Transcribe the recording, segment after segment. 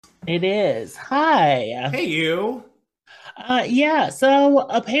It is. Hi. Hey, you. Yeah, so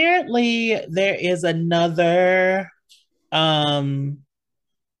apparently there is another um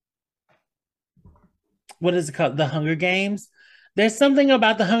what is it called? The Hunger Games. There's something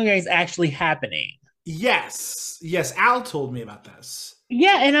about the Hunger Games actually happening. Yes. Yes, Al told me about this.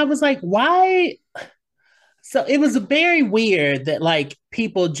 Yeah, and I was like, why? So it was very weird that like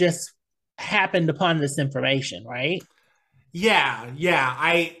people just happened upon this information, right? Yeah.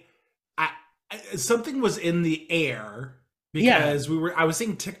 Something was in the air Yeah. because I was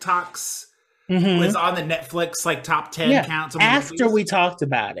seeing TikToks. It was Hmm. on the Netflix like top 10 Yeah. count, some of the After movies. we talked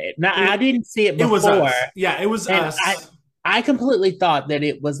about it. Now It I didn't see it it was before. us. Yeah, it was And I us. I completely thought that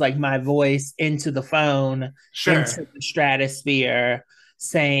it was like my voice into the phone, Sure. into the stratosphere,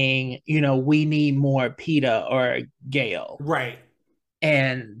 saying, we need more PETA or Gale. Right.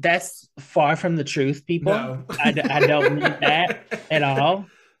 And that's far from the truth, people. No. I don't need that at all.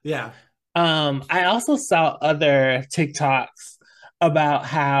 Yeah. I also saw other TikToks about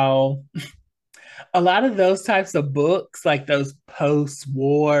how a lot of those types of books, like those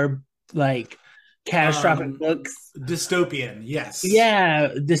post-war, like catastrophic Um books, Dystopian. Yes. yeah,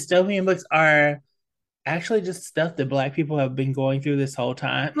 dystopian books are actually just stuff that Black people have been going through this whole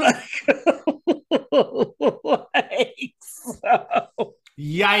time. Like, so,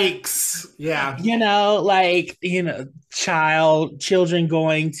 Yikes. Yeah. children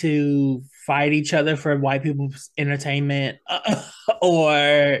going to fight each other for white people's entertainment,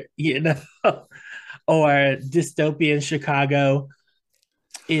 or or dystopian Chicago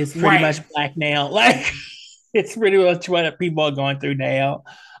is pretty Right. much black now. Like, it's pretty much what people are going through now.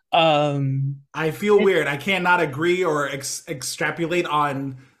 Um, I feel it, weird. I cannot agree or extrapolate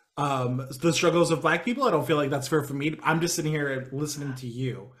on the struggles of Black people. I don't feel like that's fair for me. I'm just sitting here listening to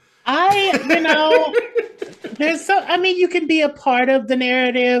you. I, I mean, you can be a part of the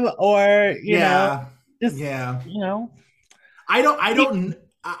narrative, or, Yeah, just, yeah. you know, I don't. I it, don't.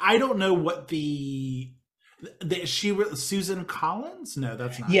 I don't know what Susan Collins. No,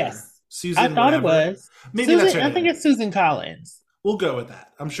 that's not her. yes, I Susan, thought it whatever. was Maybe that's Susan. her I think name. it's Susan Collins. We'll go with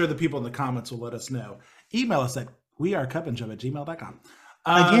that. I'm sure the people in the comments will let us know. Email us at wearecupandchub@gmail.com.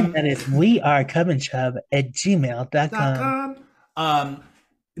 Again, that Um, is we are Chub at dot gmail.com. com. Um,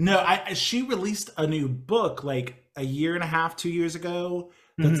 no, she released a new book like a year and a half, 2 years ago.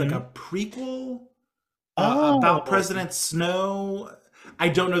 That's like a Mm-hmm. prequel about Oh, President Snow. I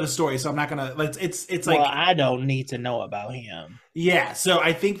don't know the story, so I'm not gonna. It's well, like I don't need to know about him. yeah. So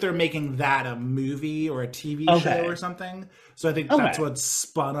I think they're making that a movie or a TV show or Okay. something. So I think that's Okay. what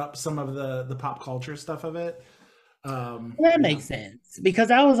spun up some of the pop culture stuff of it. That Yeah. makes sense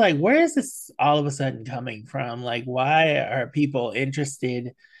because I was like, where is this all of a sudden coming from? Like, why are people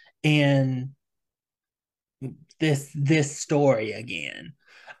interested in this story again?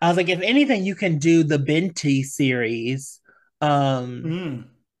 I was like, if anything, you can do the Binti series, um, Mm.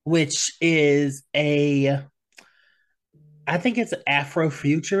 which is I think it's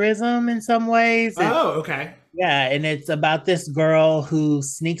Afrofuturism in some ways. Oh, okay. Yeah, and it's about this girl who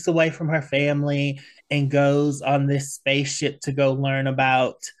sneaks away from her family and goes on this spaceship to go learn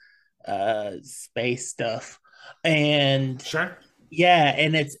about space stuff. And Sure. yeah,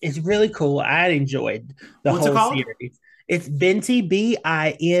 and it's really cool. I enjoyed the What's it whole called? series. It's Binti,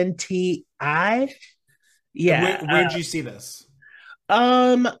 Binti. And Yeah. where'd you see this?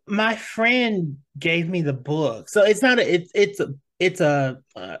 My friend gave me the book. So it's not a it's a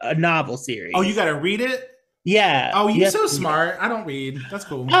novel Oh, you series. got to read it? Yeah, Oh, you yes. so smart. I don't read. That's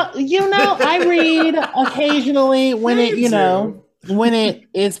cool. I read occasionally when Yeah, it, you do. when it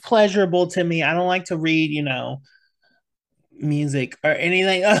is pleasurable to me. I don't like to read, music or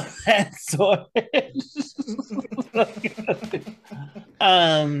anything of that sort.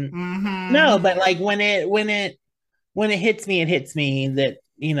 um, no, Mm-hmm. but like when it hits me, it hits me that,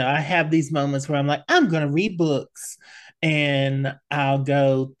 I have these moments where I'm like, I'm gonna read books, and I'll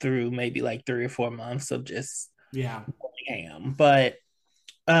go through maybe like 3 or 4 months of just Yeah. am. But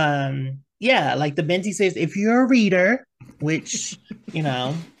yeah, like the Benti says, if you're a reader, which, you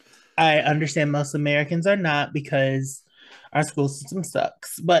know, I understand most Americans are not because our school system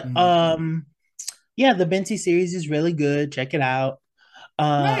sucks. But Mm. yeah, the Benti series is really good. Check it out.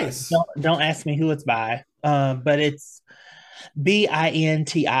 Nice. Don't ask me who it's by. But it's Binti.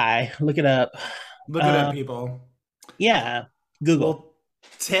 Look it up. Look at it, Uh people. yeah, Google. Well,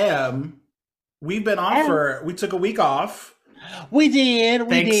 Tim, we've been off Yeah, we took a week off. we did.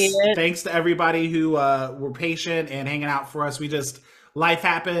 Thanks to everybody who were patient and hanging out for us. Life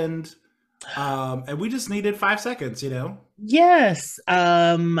happened. And we just needed 5 seconds, you know? Yes.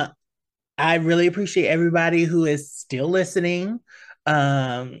 I really appreciate everybody who is still listening.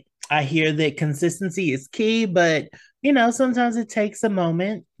 Um, I hear that consistency is key, but sometimes it takes a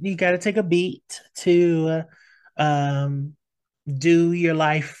moment. You got to take a beat to um, do your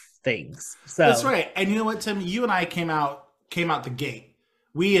life things. That's So, right. And you know what, Tim? You and I came out the gate.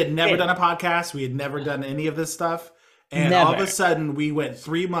 We had never yeah, done a podcast. We had never done any of this stuff. And all of a never. sudden, we went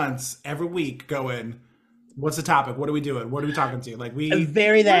 3 months every week going, "What's the topic? What are we doing? What are we talking to?" Like we've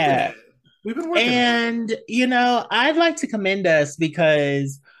Very been working that. it. We've been working it. And, I'd like to commend us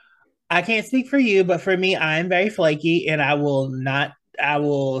because I can't speak for you, but for me, I'm very flaky and I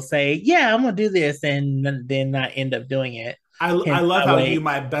will say, yeah, I'm going to do this and then not end up doing it. I Hence love my how you, way.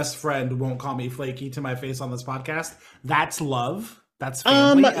 my best friend, won't call me flaky to my face on this podcast. That's love. That's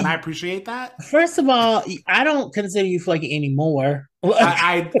Um, family, and I appreciate that. First of all, I don't consider you flaky anymore.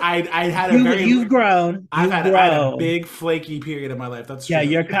 I had a very You've grown. You've I had a grown. big flaky period in my life. That's Yeah,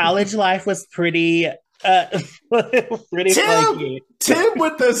 true. your college life was pretty pretty Tim, flaky. Tim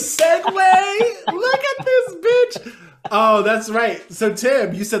with the segue. Look at this bitch. Oh, that's right. So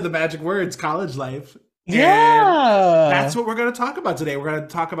Tim, you said the magic words, college life. And Yeah. that's what we're going to talk about today. We're going to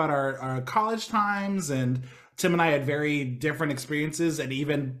talk about our college times, and Tim and I had very different experiences and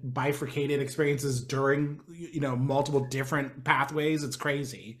even bifurcated experiences during multiple different pathways. It's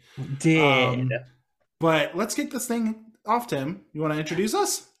crazy. Did. But let's get this thing off, Tim. You want to introduce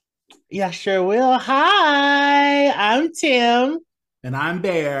us? Yeah, sure will. Hi, I'm Tim And I'm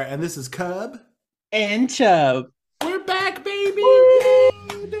Bear, and this is Cub. and Chubb. We're back, baby! Woo! Yay!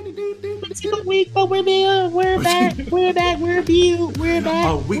 It took a week, but we're there. We're back. We're back. We're beaut. We're back.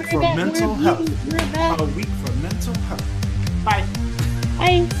 A week We're for back. mental We're health. beaut. We're back. A week for mental health. Bye.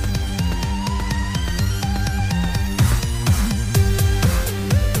 Hey.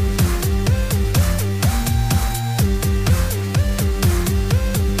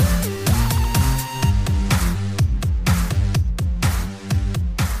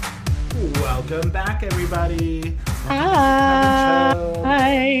 Welcome back, everybody. Hi.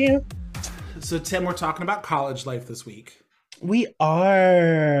 So, Tim, we're talking about college life this week. We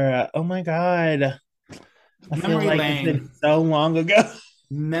are. Oh my God. I feel Memory like it's been lane. so long ago.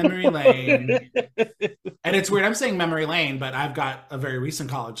 Memory lane. And it's weird. I'm saying memory lane, but I've got a very recent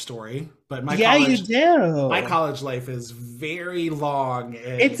college story. But Yeah, you my do. college life is very long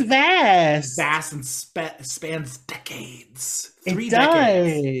It's and vast. vast and spans decades. It 3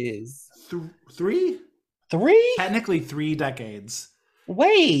 decades. does. Three? Three? Technically 3 decades.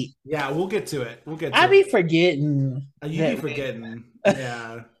 Wait. Yeah, we'll get to it. We'll get I to be it. forgetting. You be forgetting.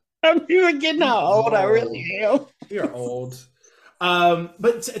 Yeah. I be forgetting You how old I old. really am. You're old.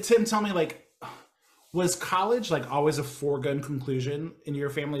 But Tim, tell me, like, was college like always a foregone conclusion in your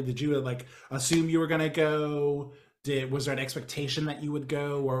family? Did you like assume you were gonna go? Was there an expectation that you would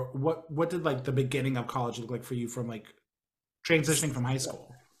go, or what did like the beginning of college look like for you from like transitioning from high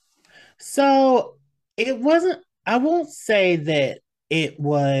school? So it wasn't, I won't say that it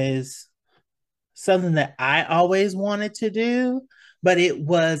was something that I always wanted to do, but it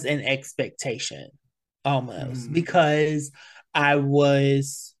was an expectation almost Hmm. because I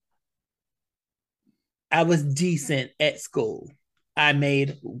was I was decent at school. I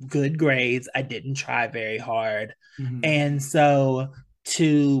made good grades. I didn't try very hard. Hmm. And so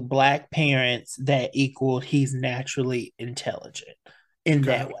to black parents that equaled he's naturally intelligent in Okay.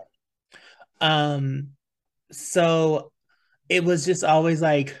 that way. Um so it was just always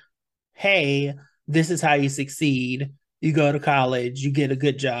like, hey, this is how you succeed. You go to college, you get a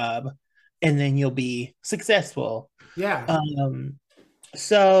good job, and then you'll be successful. Yeah. Um,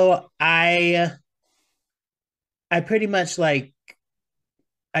 so I pretty much like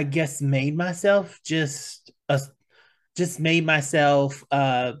I guess made myself just made myself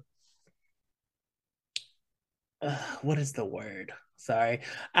what is the word? Sorry.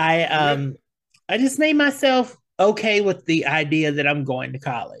 I You're good. um I just made myself okay with the idea that I'm going to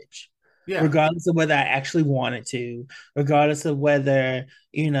college, Yeah. regardless of whether I actually wanted to, regardless of whether,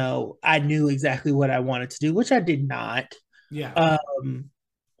 I knew exactly what I wanted to do, which I did not. Yeah. Um,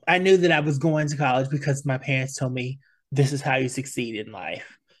 I knew that I was going to college because my parents told me this is how you succeed in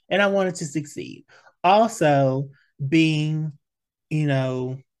life. And I wanted to succeed. Also, being, you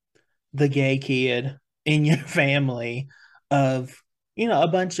know, the gay kid in your family of,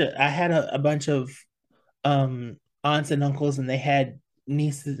 I had a bunch of um aunts and uncles and they had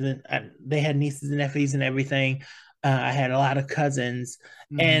nieces and nephews and everything. I had a lot of cousins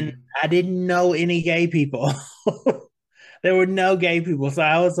and Hmm. I didn't know any gay people. There were no gay people. So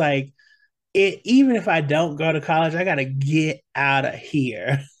I was like, even if I don't go to college, I got to get out of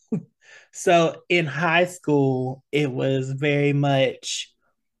here. So in high school, it was very much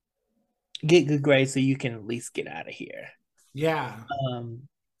get good grades so you can at least get out of here. Yeah. Um,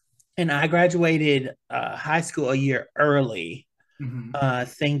 and I graduated high school a year early, Hmm.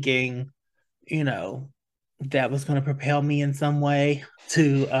 thinking, you know, that was going to propel me in some way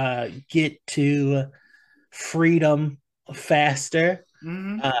to get to freedom faster.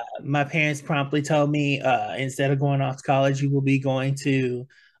 Hmm. My parents promptly told me, instead of going off to college, you will be going to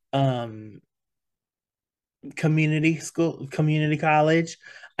um, community school, community college.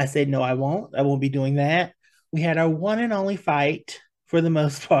 I said, no, I won't. I won't be doing that. We had our one and only fight for the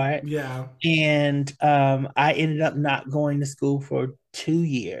most part. Yeah. And I ended up not going to school for 2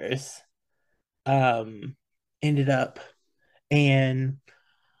 years. Um, ended up and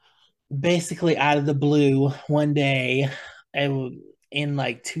basically out of the blue one day, in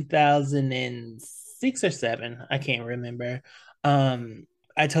like 2006 or 7, I can't remember. Um,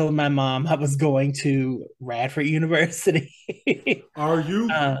 I told my mom I was going to Radford University. Are you?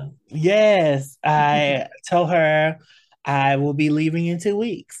 Yes, I told her I will be leaving in 2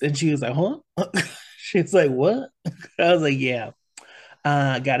 weeks, and she was like, "Huh?" She was like, "What?" I was like, "Yeah,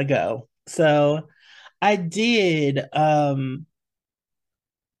 gotta go." So I did.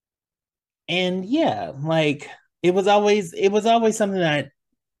 And yeah, like it was always something that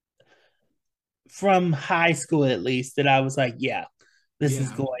from high school at least that I was like, yeah, this is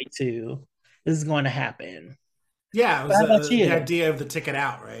Yeah. going to this is going to happen. Yeah. It But was how about the you? idea of the ticket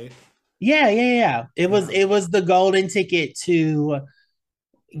out, right? Yeah, yeah, yeah. It was Yeah. it was the golden ticket to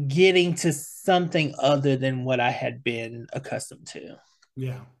getting to something other than what I had been accustomed to.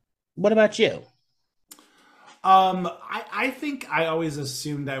 Yeah. What about you? I think I always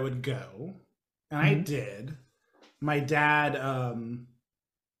assumed I would go, and I Mhm, did. My dad,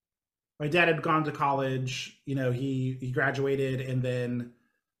 my dad had gone to college. You know, he graduated and then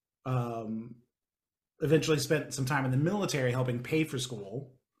um, eventually spent some time in the military helping pay for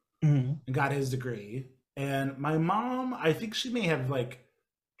school mhm, and got his degree. And my mom, I think she may have like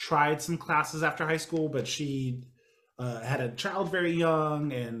tried some classes after high school, but she had a child very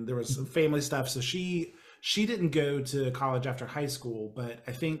young, and there was some family stuff, so she didn't go to college after high school. But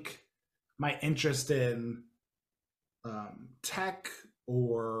I think my interest in tech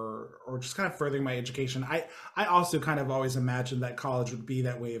or just kind of furthering my education, I also kind of always imagined that college would be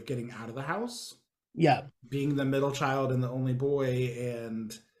that way of getting out of the house, yeah. being the middle child and the only boy,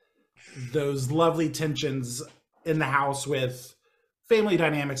 and those lovely tensions in the house with family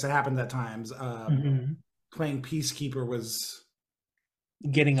dynamics that happened at times. Mhm. Playing peacekeeper was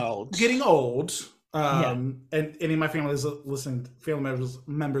Getting old. getting old. Yeah. And any of my family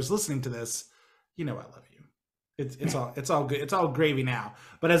members listening to this, you know I love you. It's all good. It's all gravy now.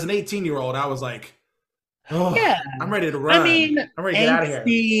 But as an 18-year-old, I was like, oh, Yeah. I'm ready to I run. mean, I'm ready to get out of here.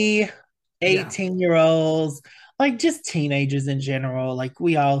 angsty Yeah. 18-year-olds, like just teenagers in general, like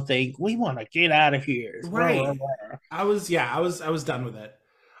we all think we want to get out of here. Rah, rah, Right. rah. I was done with it.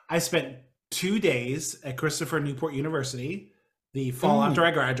 I spent 2 days at Christopher Newport University the fall after Mm,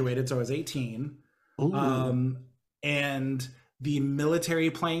 I graduated, so I was 18. ooh. Um, and the military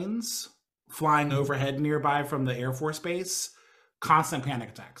planes flying overhead nearby from the Air Force Base, constant panic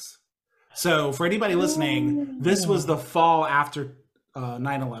attacks. So, for anybody listening, this was Oh. the fall after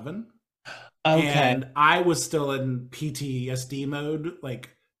 9/11, Okay. and I was still in PTSD mode. Like,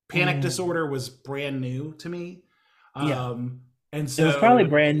 panic Mm, disorder was brand new to me. yeah. Um, and It was probably so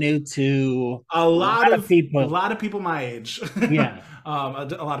brand new to a a lot lot of of a people. lot of people my age, Yeah. a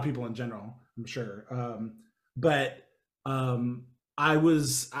lot of people in general, I'm sure. But I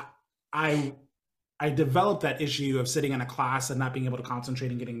was I I developed that issue of sitting in a class and not being able to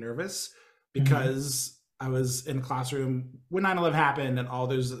concentrate and getting nervous Mhm. because I was in a classroom when 9/11 happened and all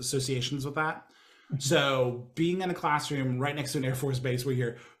those associations with that. Mhm. So being in a classroom right next to an Air Force base where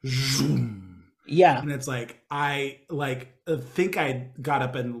you're zoom, Yeah. and it's like I think I got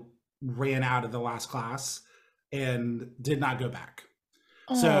up and ran out of the last class and did not go back.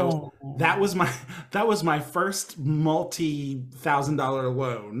 So that Oh. was my that was my first multi-thousand-dollar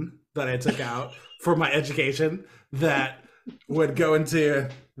loan that I took out for my education that would go into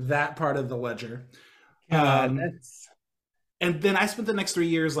that part of the ledger. God, Um, that's and then I spent the next 3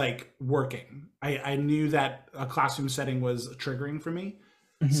 years like working. I knew that a classroom setting was triggering for me.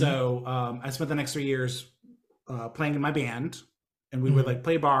 mhm, So I spent the next 3 years playing in my band, and we would mhm. like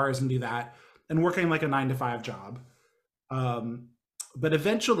play bars and do that, and working like a 9 to 5 job. Um, but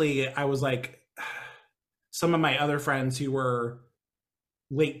eventually, I was like, some of my other friends who were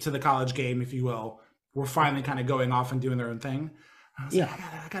late to the college game, if you will, were finally kind of going off and doing their own thing. I was like,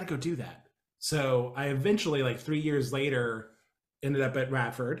 Yeah. I gotta go do that. So I eventually, like 3 years later, ended up at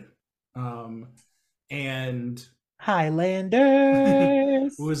Radford, um, and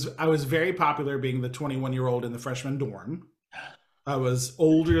Highlanders. was I was very popular being the 21-year-old in the freshman dorm. I was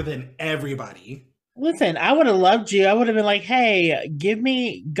older than everybody. Listen, I would have loved you. I would have been like, "Hey,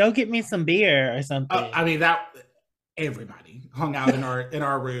 go get me some beer or something." I mean that everybody hung out in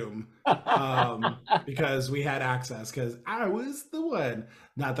our room because we had access because I was the one.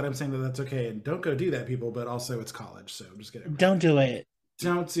 Not that I'm saying that that's okay and don't go do that, people, but also it's college, so just get over Don't that. do it.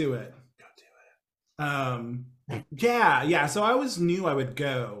 Don't do it. Don't do it. Yeah, yeah. So I always knew I would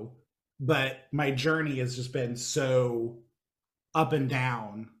go, but my journey has just been so up and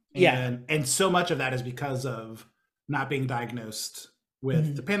down, Yeah. and so much of that is because of not being diagnosed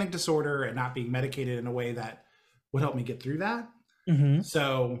with the Hmm. panic disorder and not being medicated in a way that would help me get through that. Hmm.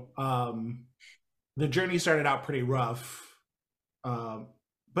 So the journey started out pretty rough, um,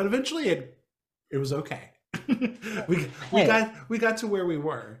 but eventually it was okay. Hey, we got to where we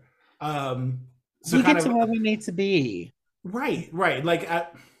were. Um, so we kind get to of where we need to be. right. Like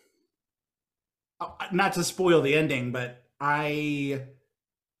not to spoil the ending, but I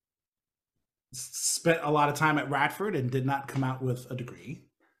spent a lot of time at Radford and did not come out with a degree.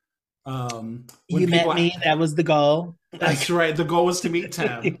 When You people, met me. That was the goal. that's Like, right, the goal was to meet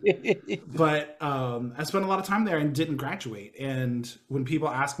Tim, but I spent a lot of time there and didn't graduate. And when people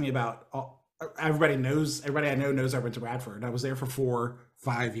ask me about, everybody I know knows I went to Radford. I was there for 4,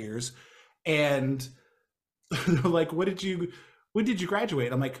 5 years, and they're like, when did you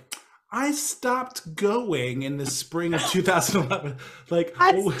graduate? I'm like, I stopped going in the spring of 2011. Like,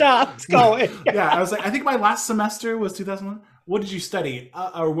 I well, stopped going. yeah, I was like, I think my last semester was 2011. What did you study,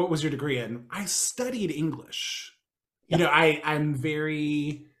 or what was your degree in? I studied English. You Yeah. know, I'm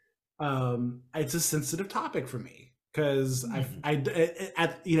very, it's a sensitive topic for me because I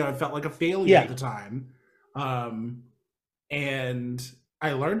felt like a failure at Yeah. the time, um, and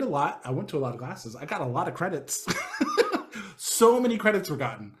I learned a lot. I went to a lot of classes. I got a lot of credits. So many credits were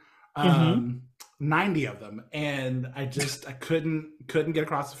gotten. Hmm. Um, 90 of them. And I couldn't get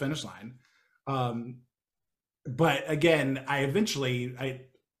across the finish line. Um, but again, I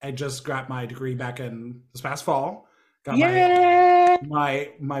just got my degree back in this past fall. Got Yeah.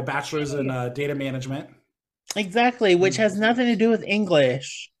 my bachelor's in data management Exactly, which has nothing to do with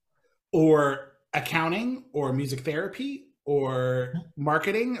English. or accounting or music therapy or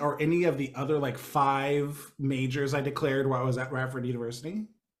marketing or any of the other like 5 majors I declared while I was at Radford University. You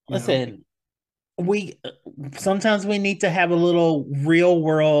know, Listen, we sometimes we need to have a little real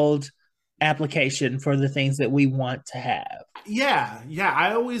world application for the things that we want to have. yeah, yeah.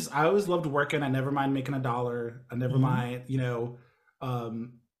 I always loved working. I never mind making a dollar. I never Mhm. mind,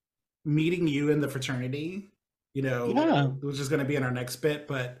 um, meeting you in the fraternity. Yeah. Which is going to be in our next bit,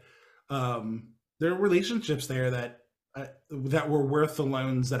 but there are relationships there that were worth the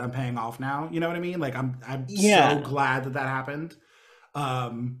loans that I'm paying off now. You know what I mean? Like I'm so Yeah. glad that that happened.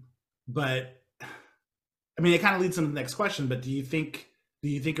 Um, but I mean, it kind of leads into the next question. But do you think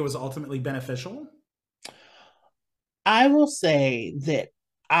it was ultimately beneficial? I will say that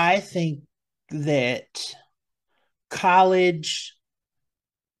I think that college,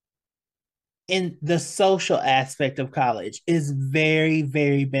 in the social aspect of college, is very,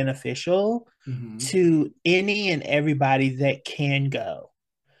 very beneficial Hmm. to any and everybody that can go.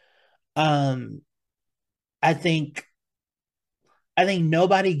 Um, I think I think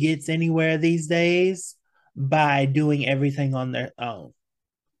nobody gets anywhere these days by doing everything on their own.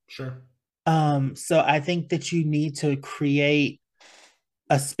 Sure. So I think that you need to create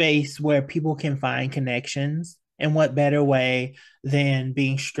a space where people can find connections. And what better way than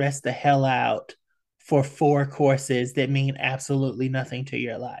being stressed the hell out for 4 courses that mean absolutely nothing to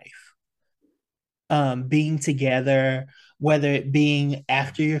your life? Being together, whether it being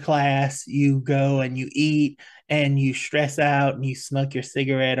after your class, you go and you eat and you stress out and you smoke your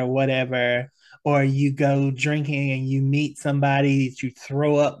cigarette or whatever, or you go drinking and you meet somebody that you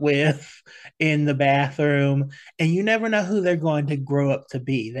throw up with in the bathroom, and you never know who they're going to grow up to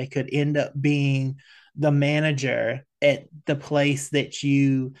be. They could end up being the manager at the place that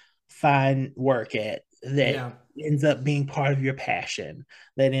you find work at, that Yeah. ends up being part of your passion,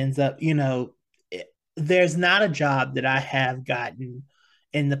 that ends up, there's not a job that I have gotten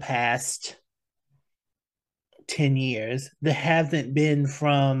in the past 10 years that hasn't been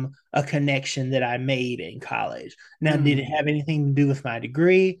from a connection that I made in college. Now, did it Mm, have anything to do with my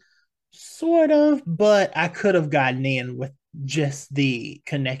degree? Sort of, but I could have gotten in with just the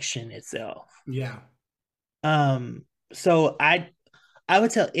connection itself. yeah. So I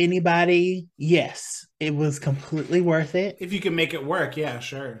would tell anybody, yes, it was completely worth it. If you can make it work, yeah,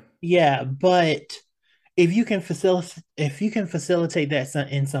 sure. Yeah, but if you can facilitate that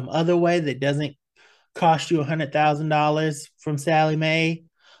in some other way that doesn't cost you $100,000 from Sally Mae,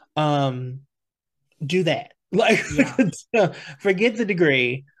 um, do that. Like, Yeah. forget the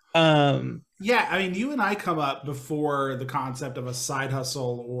degree. Um, Yeah, I mean, you and I come up before the concept of a side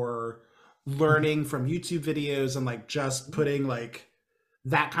hustle or learning from YouTube videos and like just putting like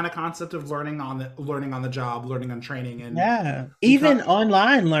that kind of concept of learning on the job, learning on training, and yeah, we cut even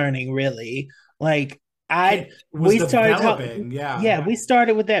online learning, really. Like, I was we started talking. developing. Yeah, Yeah, we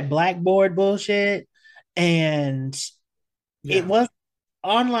started with that Blackboard bullshit, and it yeah, was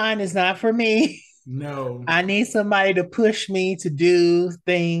online is not for me. no, I need somebody to push me to do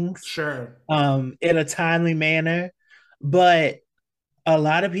things sure. in a timely manner. But a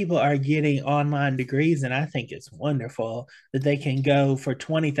lot of people are getting online degrees, and I think it's wonderful that they can go for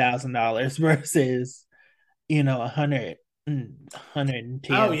 $20,000 versus, a hundred,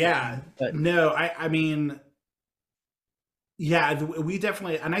 110 Oh or yeah, something. But no, I mean, yeah, we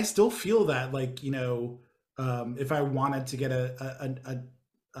definitely, and I still feel that like if I wanted to get a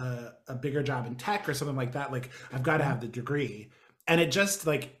bigger job in tech or something like that, like I've got to have the degree, and it just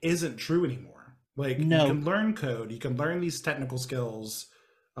like isn't true anymore. Like you no, can learn code, you can learn these technical skills,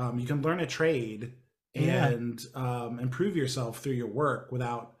 you can learn a trade yeah. and improve yourself through your work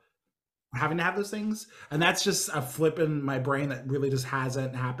without having to have those things. And that's just a flip in my brain that really just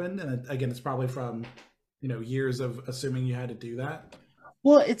hasn't happened. And again, it's probably from years of assuming you had to do that.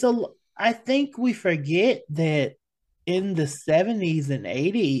 Well, I think we forget that in the 70s and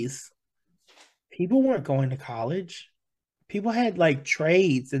 80s, people weren't going to college. People had like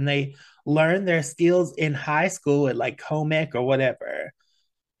trades and they learned their skills in high school at like home ec or whatever,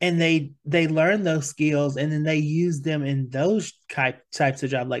 and they learn those skills and then they use them in those types of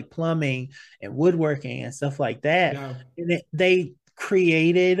jobs like plumbing and woodworking and stuff like that, Yeah. and they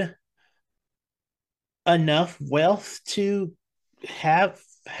created enough wealth to have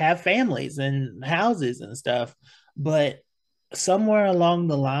families and houses and stuff. But somewhere along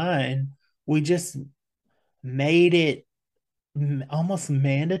the line we just made it almost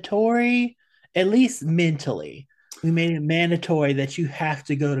mandatory, at least mentally. We made it mandatory that you have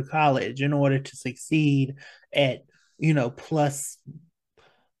to go to college in order to succeed at, plus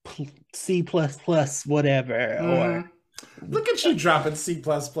C plus plus whatever, or Mm-hmm. Look at you dropping C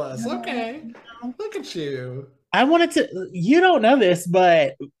plus plus. no, Okay. Look at you. I wanted to. You don't know this,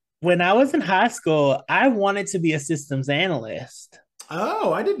 but when I was in high school, I wanted to be a systems analyst.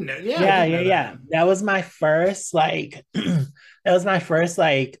 Oh, I didn't know. Yeah, I Yeah, didn't yeah, know yeah. that. That was my first like that was my first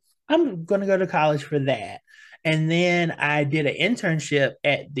like I'm going to go to college for that. And then I did an internship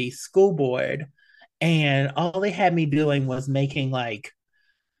at the school board, and all they had me doing was making like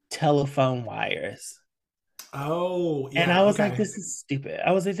telephone wires. Oh, And I yeah. was like, Okay. this is stupid.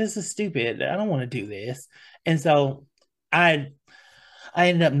 I was like, this is stupid. I don't want to do this. And so I I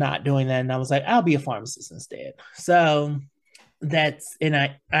ended up not doing that, and I was like, I'll be a pharmacist instead. So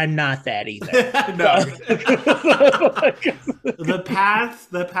I'm not that either. No. The path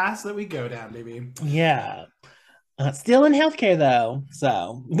that we go down, baby. Yeah. Still in healthcare though.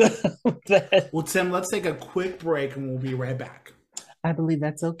 So Well, Tim, let's take a quick break and we'll be right back. I believe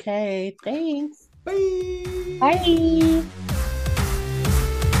that's okay. Thanks. Bye. Bye.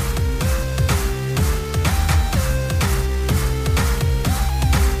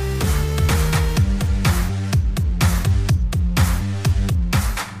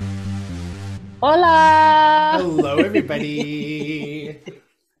 Hola. Hello, everybody.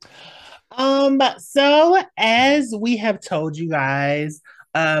 So as we have told you guys,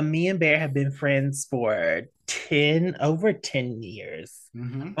 me and Bear have been friends for over 10 years.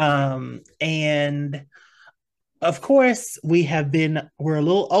 Mm-hmm. And of course we're a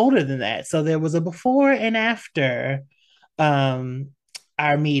little older than that. So there was a before and after um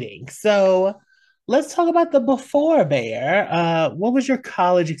our meeting. So let's talk about the before, Bear. What was your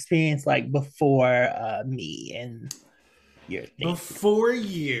college experience like before me and your thing? Before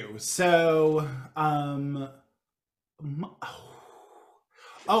you, so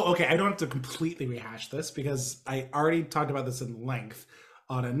oh, okay. I don't have to completely rehash this because I already talked about this in length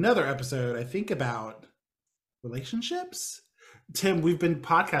on another episode. I think about relationships. Tim, we've been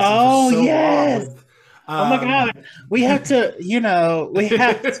podcasting for Oh so long yes. with Oh my um God. We have to, we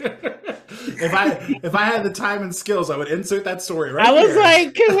have to. if I had the time and skills, I would insert that story I right was here.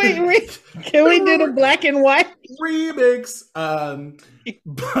 like, can we do the black and white? Remix.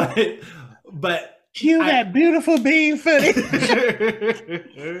 But Cue I that beautiful bean footage.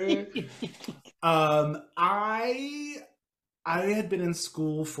 um I I had been in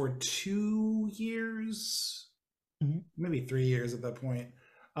school for 2 years, Mhm, maybe 3 years at that point,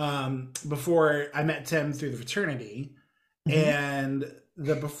 before I met Tim through the fraternity. mhm. And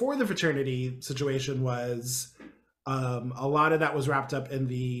the before the fraternity situation was a lot of that was wrapped up in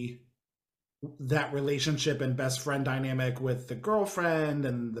the that relationship and best friend dynamic with the girlfriend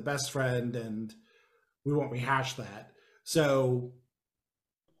and the best friend, and we won't rehash that. So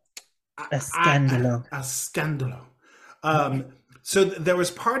A scandalo. a scandalo. Um, so there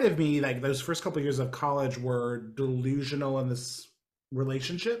was part of me, like those first couple of years of college were delusional in this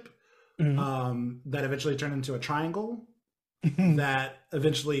relationship, Mhm. that eventually turned into a triangle that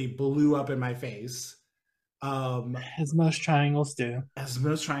eventually blew up in my face, um, As most triangles do. as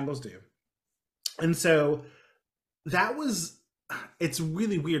most triangles do. And so that was, it's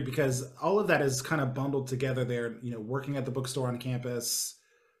really weird because all of that is kind of bundled together there, working at the bookstore on campus,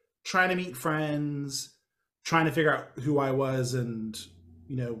 trying to meet friends, trying to figure out who I was, and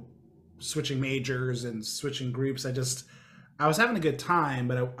you know, switching majors and switching groups. I was having a good time,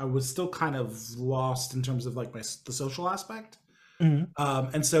 but I was still kind of lost in terms of like the social aspect. Mhm.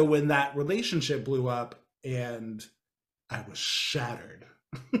 And so when that relationship blew up and I was shattered,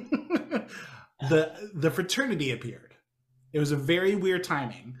 the fraternity appeared. It was a very weird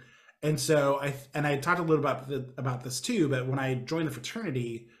timing, and so I talked a little about this too. But when I joined the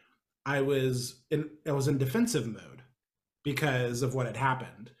fraternity, I was in defensive mode because of what had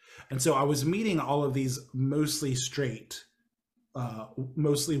happened, and so I was meeting all of these mostly straight,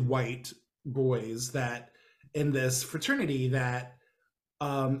 mostly white boys that in this fraternity that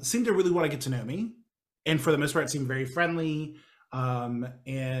seemed to really want to get to know me, and for the most part seemed very friendly,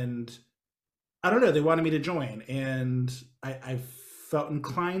 and I don't know, they wanted me to join, and I felt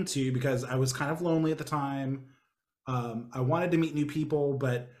inclined to because I was kind of lonely at the time. I wanted to meet new people,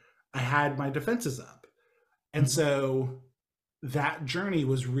 but I had my defenses up. And Mhm. so that journey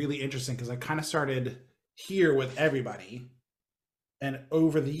was really interesting because I kind of started here with everybody. And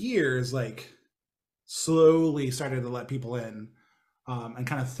over the years, like slowly started to let people in, and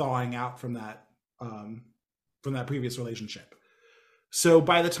kind of thawing out um, from that previous relationship. So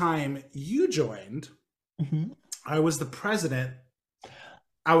by the time you joined, Mhm. I was the president.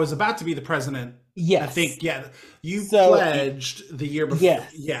 I was about to be the president. I Yes. think, yeah, you So pledged the year before.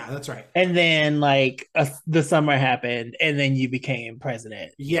 yes. Yeah, that's right. And then like the summer happened, and then you became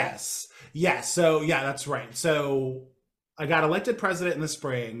president. Yeah. Yes. Yes. So, yeah, that's right. So, I got elected president in the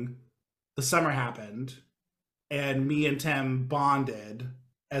spring. The summer happened, and me and Tim bonded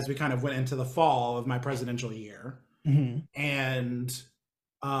as we kind of went into the fall of my presidential year. Mhm. And,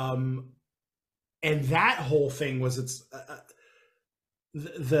 um, and that whole thing was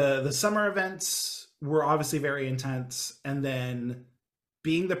the summer events were obviously very intense, and then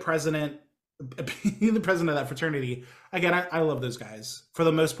being the president being the president of that fraternity again, I love those guys for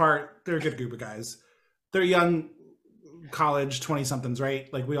the most part. They're a good group of guys. They're young college 20 somethings,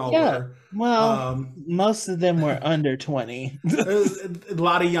 right? Like we all Yeah. were. Well, um most of them were under 20. a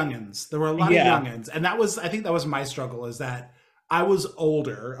lot of youngins. There were a lot of Yeah. youngins, and that was, I think that was my struggle, is that I was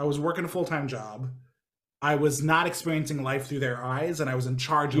older, I was working a full-time job, I was not experiencing life through their eyes, and I was in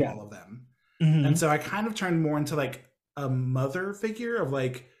charge of Yeah. all of them. And Hmm. so I kind of turned more into like a mother figure of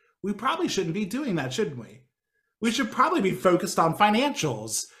like, we probably shouldn't be doing that, shouldn't we? We should probably be focused on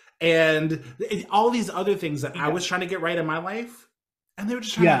financials and all these other things that I Yeah. was trying to get right in my life. And they were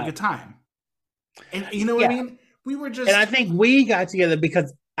just trying to have a Yeah. good time. And you know what I Yeah. mean? We were And I just, think we got together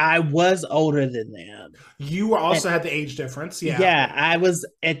because I was older than them. you And also had the age difference. Yeah. yeah, I was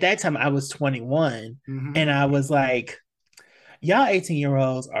at that time I was 21, and Hmm. I was like, y'all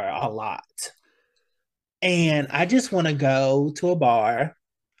 18-year-olds are a lot. And I just want to go to a bar,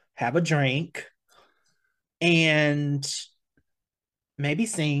 have a drink, and maybe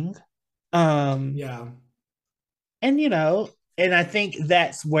sing. Um, Yeah. and and I think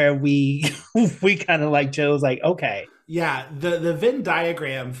that's where we we kind of like chose like, okay, Yeah. The Venn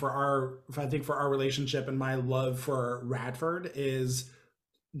diagram for I think for our relationship and my love for Radford is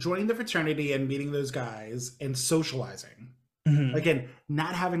joining the fraternity and meeting those guys and socializing. mhm, Again,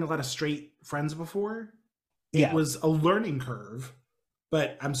 not having a lot of straight friends before, it yeah, was a learning curve,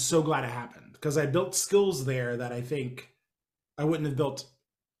 but I'm so glad it happened because I built skills there that I think I wouldn't have built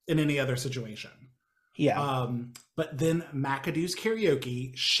in any other situation. yeah. But then McAdoo's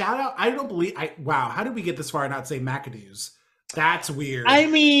karaoke, shout out. I don't believe wow, how did we get this far and not say McAdoo's? That's weird. I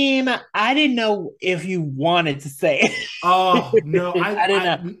mean, I didn't know if you wanted to say Oh no, it. I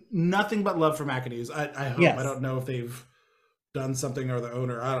didn't know. nothing but love for McAdoo's. I hope. I Yes, don't know if they've done something or the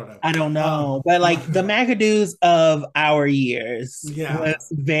owner. I don't know. I don't Um, know, but like the McAdoo's of our years yeah, was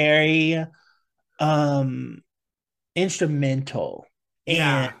very um instrumental in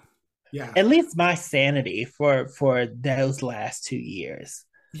yeah, yeah, at least my sanity for those last 2 years.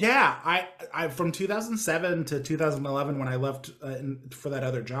 yeah. I from 2007 to 2011 when I left, for that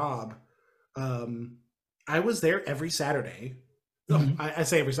other job, um, I was there every Saturday. Oh, Mhm. I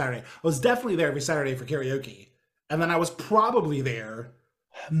say every Saturday. I was definitely there every Saturday for karaoke, and then I was probably there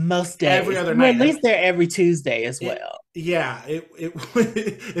Most every days. other You were at night. And least there every Tuesday as it, well. yeah, it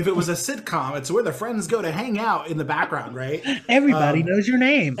if it was a sitcom, it's where the friends go to hang out in the background, right? Everybody Um, knows your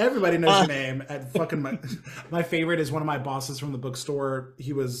name. Everybody knows Uh, your name. At fucking my favorite is one of my bosses from the bookstore.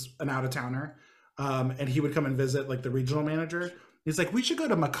 He was an out of towner, and he would come and visit like the regional manager. He's like, we should go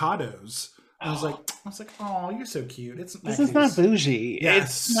to Mikado's. I was like, oh, you're so cute. It's in this that is not case. bougie. It's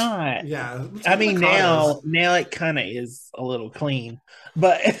Yes, not. yeah. Let's go I to mean, Mikado's. now it kind of is a little clean,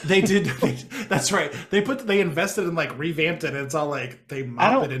 but They did. That's right. They invested in like revamped it. And it's all like they I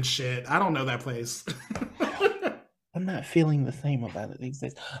mop it don't. and shit. I don't know that place. I don't. I'm not feeling the same about it these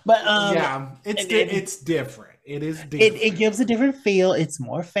days. But Yeah, it it, it's different. It is it different. gives a different feel. It's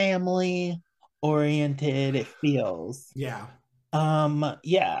more family oriented. It feels. Yeah,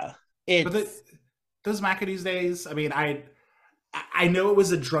 Yeah. but It's. those Maca these days. I mean, I know it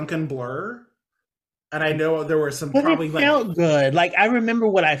was a drunken blur, and I know there were some But it probably like felt good. Like I remember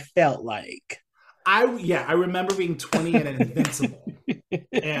what I felt like. I remember being 20 and invincible,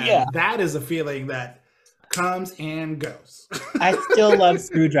 Yeah. and that is a feeling that comes and goes. I still love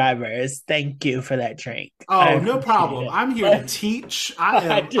screwdrivers. Thank you for that drink. I Oh, no appreciate problem. it. I'm here to But teach.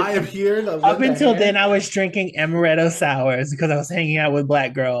 I I just am here to up lend a until then hand. I was drinking amaretto sours because I was hanging out with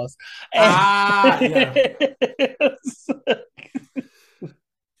black girls. And Ah, yeah.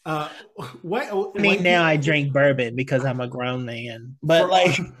 Uh, I mean white now people I drink bourbon because I'm a grown man. But for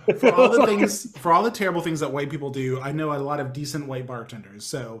like for all the things for all the terrible things that white people do, I know a lot of decent white bartenders.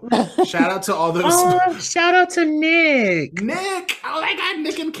 So shout out to all those. oh, shout out to Nick. Nick, oh my God,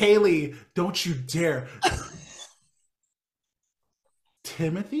 Nick and Kaylee, don't you dare,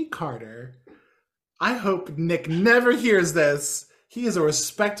 Timothy Carter. I hope Nick never hears this. He is a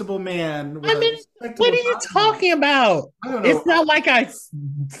respectable man with I a mean, what respectable are you top knot. talking about? I don't It's know. not like I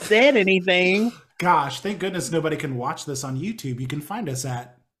said anything. Gosh, thank goodness nobody can watch this on YouTube. You can find us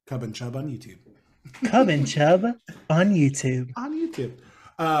at Cub and Chub on YouTube. Cub and Chub on YouTube. On YouTube.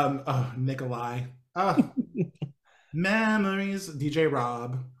 Oh, Nikolai. Oh, memories. DJ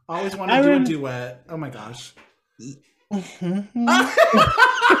Rob. Always want to I do a rem- duet. Oh my gosh. Mhm.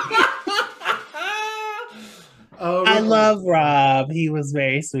 I Oh, love Rob. He was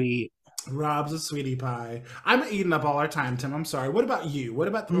very sweet. Rob's a sweetie pie. I'm eating up all our time, Tim. I'm sorry. What about you? What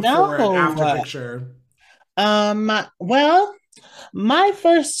about the before and No. after picture? Well, my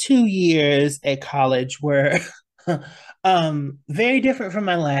first 2 years at college were very different from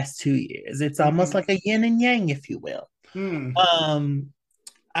my last 2 years. It's almost Mm-hmm. like a yin and yang, if you will. Mm. Um,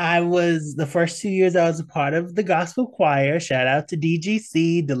 I was the first 2 years I was a part of the gospel choir. Shout out to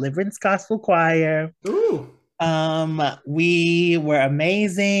DGC, Deliverance Gospel Choir. Ooh. We were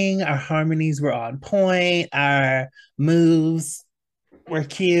amazing. Our harmonies were on point. Our moves were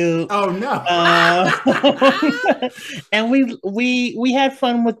cute. Oh no. Um, and we had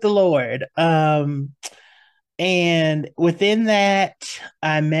fun with the Lord. And within that,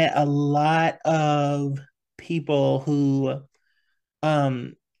 I met a lot of people who,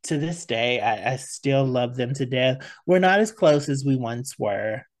 um, to this day, I still love them to death. We're not as close as we once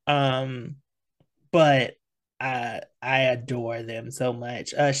were. But I adore them so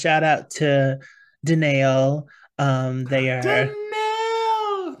much. Shout out to Danae. They are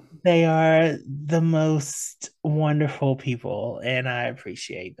Danelle. they are the most wonderful people, and I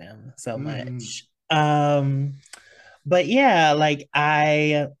appreciate them so Mm-hmm. much. But yeah, like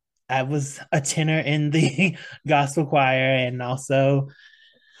I was a tenor in the gospel choir, and also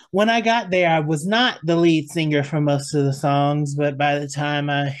when I got there, I was not the lead singer for most of the songs. But by the time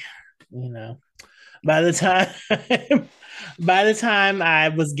you know, by the time by the time I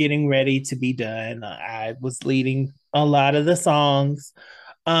was getting ready to be done, I was leading a lot of the songs.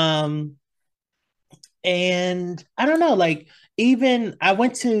 Um, and I don't know, like even I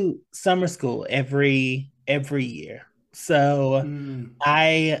went to summer school every year. So Mm.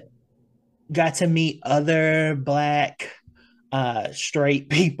 I got to meet other black straight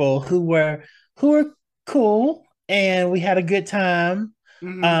people who were cool and we had a good time.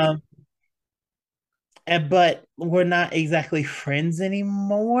 Mm-hmm. Um but we're not exactly friends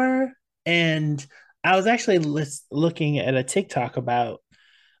anymore. And I was actually looking at a TikTok about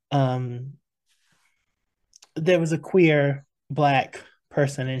um, there was a queer black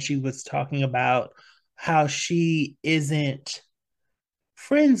person, and she was talking about how she isn't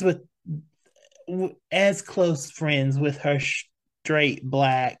friends with as close friends with her straight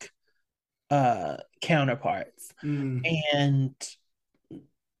black counterparts, Mm. and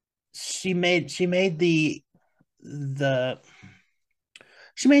the the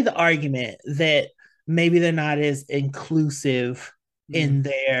she made the argument that maybe they're not as inclusive Mm, in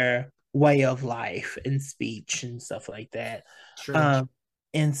their way of life and speech and stuff like that. sure. Um,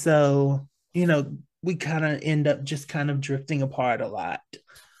 and so, we kind of end up just kind of drifting apart a lot.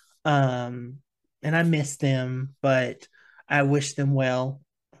 Um, and I miss them, but I wish them well,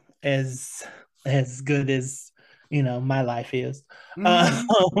 as good as my life is. Um,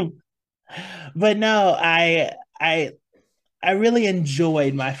 Hmm. but no, I really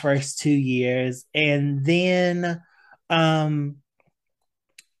enjoyed my first 2 years, and then um,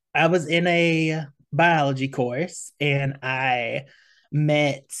 I was in a biology course, and I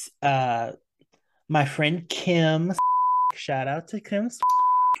met my friend Kim. Shout out to Kim.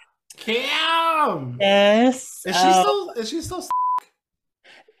 Cam, Yes. is she still? Is she still?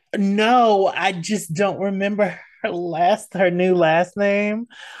 No, I just don't remember her new last name.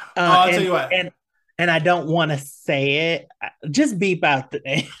 Oh, I'll tell And you what. I don't want to say it. Just beep out the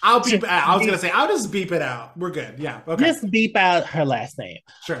name. I'll beep. just I was gonna beep, say I'll just beep it out. We're good. Yeah. Okay. just beep out her last name.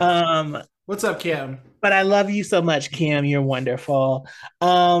 Sure. Um, What's up, Cam? but I love you so much, Kim. You're wonderful.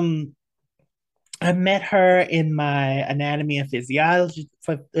 Um, I met her in my anatomy and physiology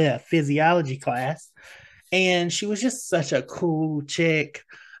class, and she was just such a cool chick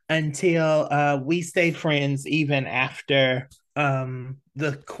until we stayed friends even after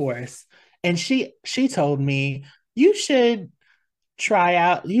the course. And she told me, you should try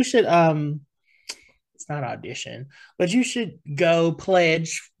out. You should it's not audition, but you should go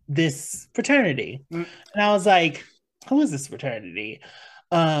pledge this fraternity. Mm, And I was like, who is this fraternity?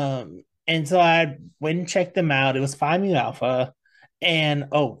 And so I went and checked them out. It was Phi Mu Alpha. And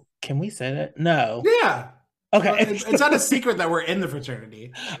oh, can we say that? No. yeah. Okay. It's not a secret that we're in the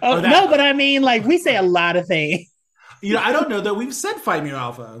fraternity, or Oh no, but that I mean, like, we say a lot of things. I don't know that we've said Phi Mu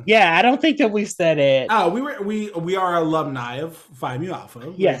Alpha. Yeah, I don't think that we've said it. Oh, we are alumni of Phi Mu Alpha.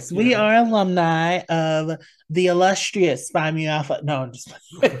 Like, Yes, we are alumni of the illustrious Phi Mu Alpha. No, I'm just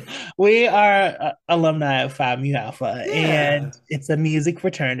we are alumni of Phi Mu Alpha, yeah. and it's a music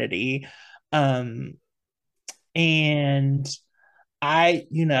fraternity. Um, and I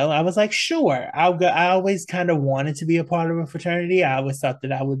was like, sure, I'll go. I always kind of wanted to be a part of a fraternity. I always thought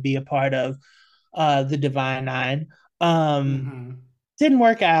that I would be a part of the Divine Nine. Um, Hmm. didn't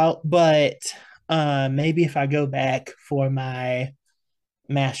work out, but maybe if I go back for my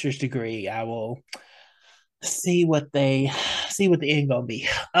master's degree, I will see what the end gonna be.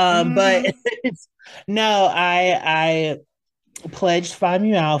 But Hmm. it's no, I pledged Phi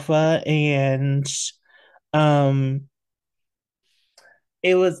Mu Alpha, and um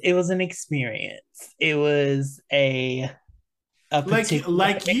it was an experience. It was a particular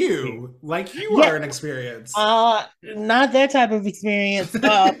experience. Like you Yeah, are an experience. not that type of experience.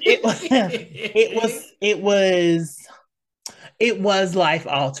 It was it was it was it was life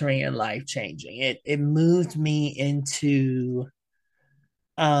altering and life changing. It moved me into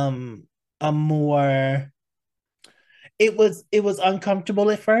um a more it was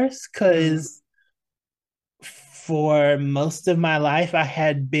uncomfortable at first, Mm, because for most of my life I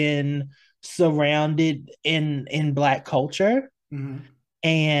had been surrounded in black culture, mm,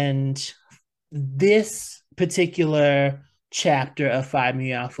 and this particular chapter of Phi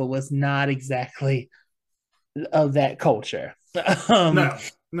Mu Alpha was not exactly of that culture. um no,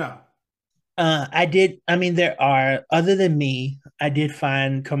 no. I mean, there are, other than me, I did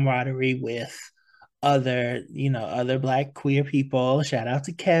find camaraderie with other black queer people. Shout out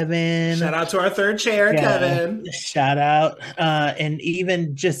to Shout Kevin. out to our third chair, Yeah. Kevin. Shout out. And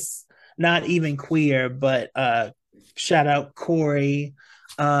even just not even queer, but shout out Corey.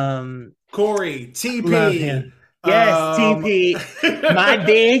 Um, Corey, love TP, him. Yes, TP. My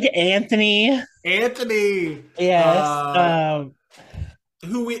big Anthony. Anthony. Yes.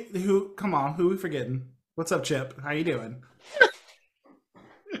 Who come on, who we forgetting? What's up, Chip? How you doing?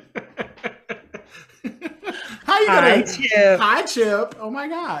 How you Hi, gonna Chip. Hi, Chip? Oh my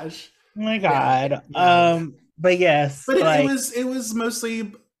gosh. Oh my Yeah, God. yeah. But yes, But like, it was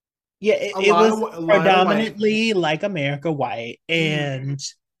mostly yeah, it was a lot of white. predominantly like America white, Hmm. and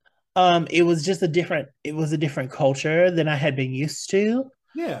it was a different culture than I had been used to.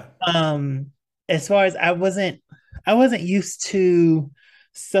 Yeah, Um, as far as I wasn't used to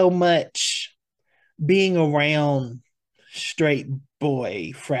so much being around straight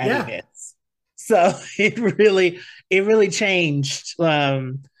boy yeah, frattiness. So it really changed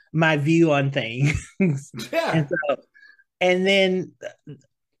my view on things. yeah. And then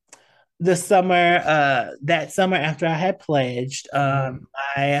that summer after I had pledged, Hmm.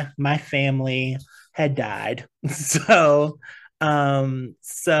 my family had died. So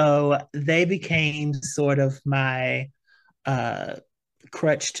they became sort of my uh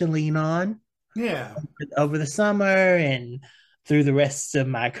crutch to lean on. Yeah. over the summer and through the rest of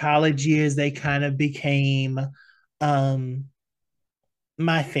my college years. They kind of became um,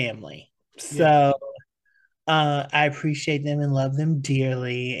 my family. Yeah. So I appreciate them and love them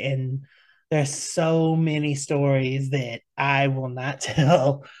dearly. And there's so many stories that I will not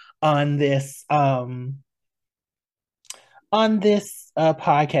tell on this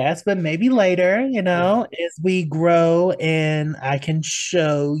podcast, but maybe later, Yeah. as we grow and I can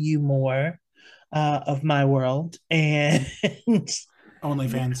show you more of my world. And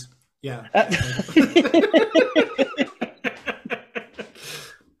OnlyFans. Yeah.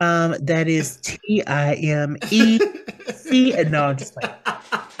 that is TIMEC. No, I'm just playing.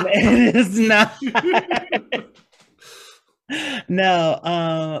 It is not.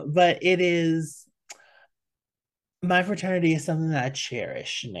 No, but it is, my fraternity is something that I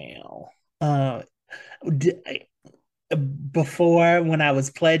cherish now. Uh, d- Before, when I was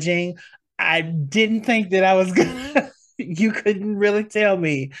pledging, I didn't think that I was gonna. You couldn't really tell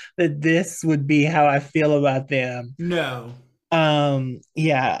me that this would be how I feel about them. No.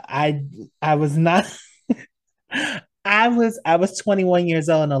 Yeah, I was not. I was 21 years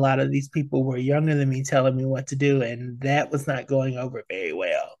old, and a lot of these people were younger than me telling me what to do, and that was not going over very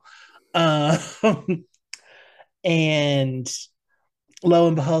well. Um, and lo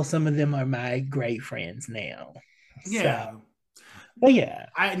and behold, some of them are my great friends now. So, Yeah. but yeah,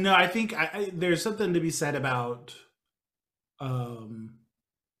 I no, I think there's something to be said about um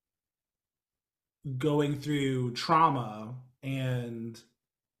going through trauma and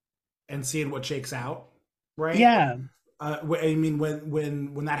seeing what shakes out, right? yeah, I mean,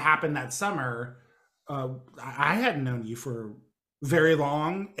 when that happened that summer, I hadn't known you for very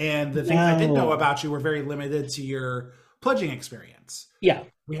long, and the things I did know no, about you were very limited to your pledging experience. yeah.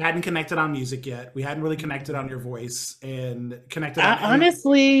 We hadn't connected on music yet. We hadn't really connected on your voice and connected I on any.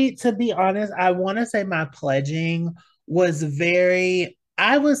 honestly, to be honest, I want to say my pledging was very.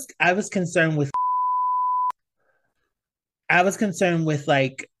 I was concerned with. I was concerned with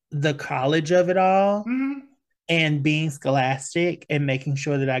like the college of it all Mhm. and being scholastic and making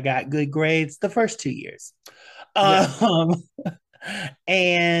sure that I got good grades the first 2 years. Yeah, Um,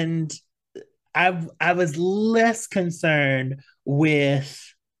 and I was less concerned with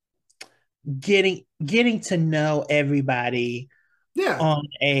getting to know everybody yeah, on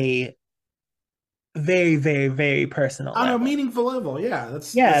a very, very, very personal on a level. meaningful level. Yeah, Yeah,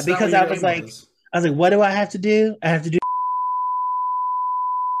 that's not because what your aim was. I was like, what do I have to do? I have to do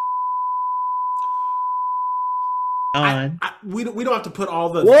on. We don't have to put all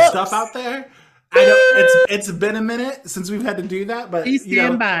the stuff Whoops. out there. I know it's been a minute since we've had to do that, but Please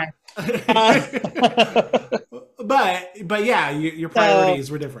stand by. Uh, but yeah, your so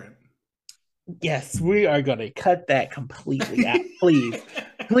priorities were different. yes, we are going to cut that completely out. Please,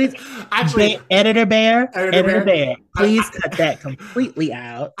 please, Actually, editor Editor bear. Bear, please cut that completely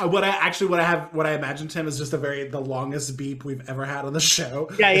out. What I imagined him is just the longest beep we've ever had on the show.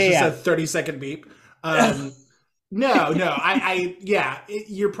 Yeah, It's just a yeah, 30-second beep. yeah. No, yeah,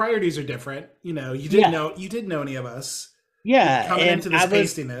 your priorities are different. Yeah, you didn't know any of us yeah. coming And into this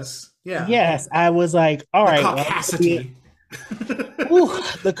pastiness. Yeah, yes, I was like, all the right, well, caucasity. ooh,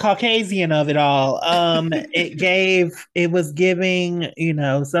 the Caucasian of it all. It was giving,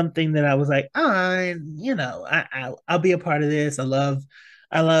 something that I was like, I'll be a part of this. I love,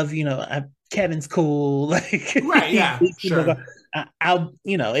 Kevin's cool. Like Right? Yeah, these people go, sure.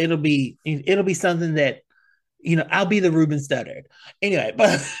 it'll be something that, I'll be the Ruben Studdard. Anyway,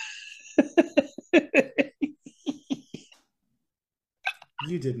 but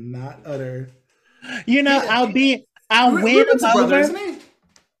You did not utter. I'll win Ruben's him a brother, over, isn't he?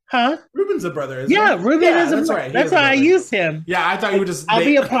 huh? Ruben's a brother, isn't Yeah, he? Ruben Yeah, is that's right. He that's is a why I brother. use him. Yeah, I thought you Like, were just I'll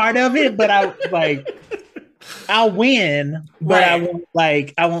be a part of it, but I'll win, but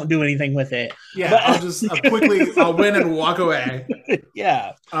right. I won't do anything with it. Yeah, But I'll win and walk away.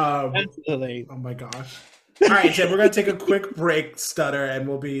 yeah, Um, absolutely. oh my gosh. All right, Tim, we're gonna take a quick break, Stutter, and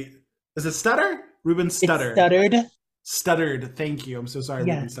we'll be. Is it Stutter? Ruben It's Stutter. stuttered. Stuttered. Thank you. I'm so sorry,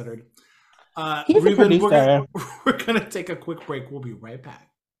 Ruben Yes. stuttered. He's a Ruben, producer. we're gonna take a quick break. We'll be right back.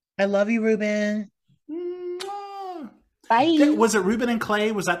 I love you, Ruben. Mwah. Bye. Was it Ruben and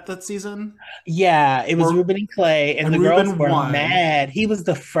Clay? Was that season? Yeah, it was Or Ruben and Clay, and and the girls Ruben were won. mad. He was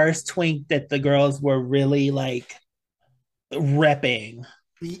the first twink that the girls were really like repping.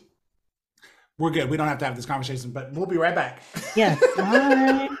 We're good. We don't have to have this conversation, but we'll be right back. Yes.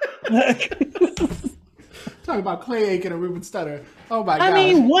 Bye. Talking about Clay Aiken and Ruben Stutter. Oh my I gosh.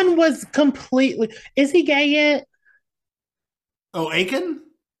 mean, one was completely. Is he gay yet? Oh, Aiken?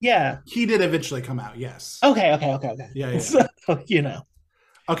 Yeah. He did eventually come out. Yes. Okay. Yeah, yeah. So, you know.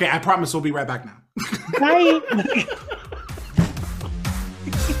 Okay, I promise we'll be right back now. Bye.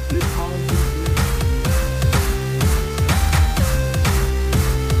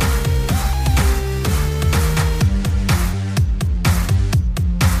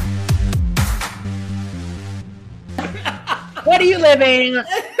 What are you living?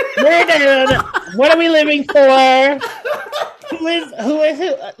 We're done. What are we living for?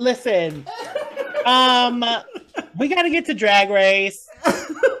 Who? Listen, we got to get to Drag Race.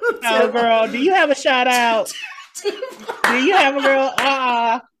 Oh, girl, do you have a shout out? Do you have a girl?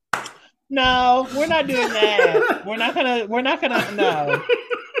 No, we're not doing that. We're not gonna. No,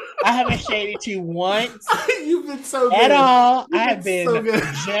 I haven't shaded you once. You've been so good at all. You've I have been so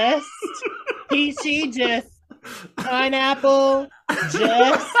just peachy, just pineapple,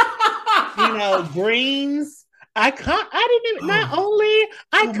 just greens. I didn't even. Not only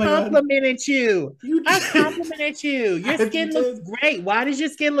I complimented you. I complimented you. Your skin looks great. Why does your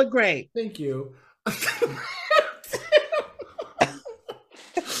skin look great? Thank you.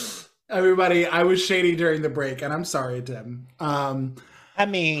 Everybody, I was shady during the break, and I'm sorry, Tim. I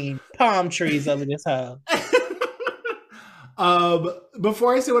mean, palm trees over this house.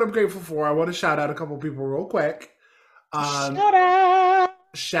 Before I say what I'm grateful for, I want to shout out a couple people real quick.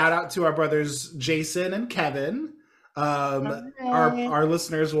 Shout out to our brothers Jason and Kevin. Our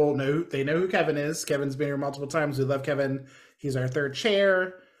listeners will know who Kevin is. Kevin's been here multiple times. We love Kevin. He's our third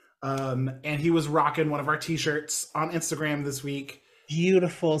chair. And he was rocking one of our t-shirts on Instagram this week.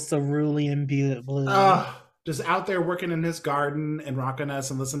 Beautiful cerulean blue. Just out there working in his garden and rocking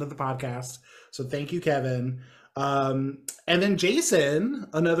us and listening to the podcast. So thank you, Kevin. And then Jason,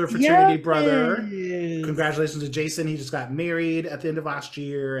 another fraternity brother. Congratulations to Jason. He just got married at the end of last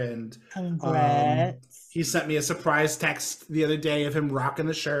year. And congrats. He sent me a surprise text the other day of him rocking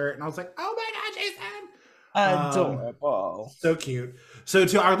the shirt. And I was like, oh my God, Jason. Adorable. So cute. So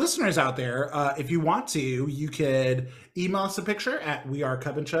to our listeners out there, if you want to, you could email us a picture at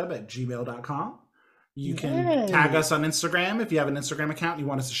wearecup@gmail.com. You can tag us on Instagram. If you have an Instagram account and you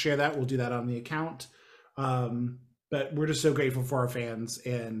want us to share that, we'll do that on the account. But we're just so grateful for our fans.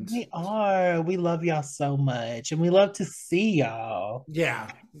 And we are. We love y'all so much. And we love to see y'all.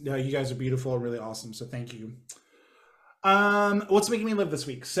 Yeah. No, you guys are beautiful and really awesome. So thank you. What's making me live this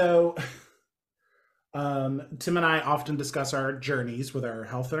week? So Tim and I often discuss our journeys with our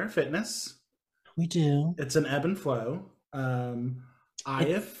health and our fitness. We do. It's an ebb and flow. I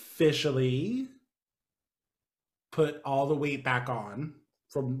officially put all the weight back on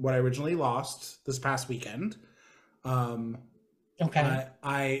from what I originally lost this past weekend. Okay.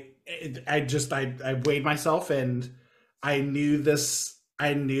 I weighed myself and I knew this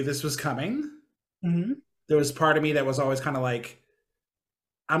was coming. Mm-hmm. There was part of me that was always kind of like,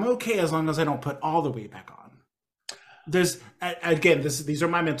 I'm okay as long as I don't put all the weight back on. These are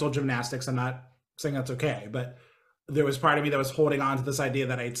my mental gymnastics. I'm not saying that's okay, but there was part of me that was holding on to this idea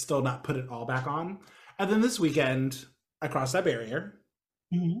that I'd still not put it all back on. And then this weekend, I crossed that barrier.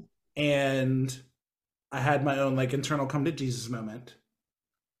 Mm-hmm. And I had my own internal come to Jesus moment.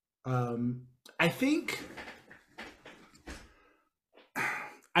 I think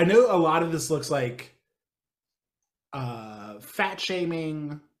I know a lot of this looks like fat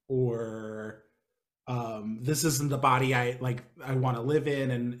shaming or this isn't the body I want to live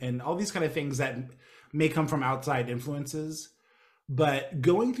in and all these kind of things that may come from outside influences. But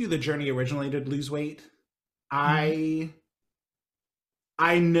going through the journey originally to lose weight, I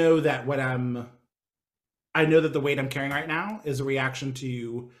know that the weight I'm carrying right now is a reaction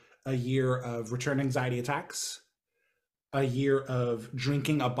to a year of return anxiety attacks, a year of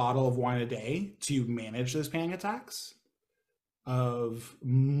drinking a bottle of wine a day to manage those panic attacks, of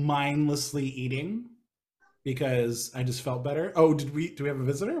mindlessly eating because I just felt better. Oh, do we have a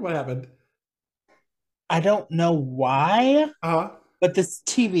visitor? What happened? I don't know why, but this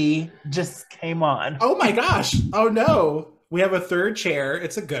TV just came on. Oh my gosh. Oh no. We have a third chair.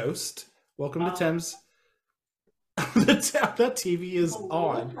 It's a ghost. Welcome to Tim's. That TV is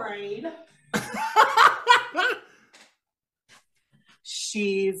on.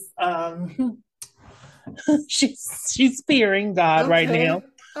 She's she's fearing God right now.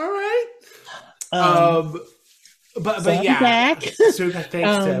 All right. But yeah. Back. So thanks,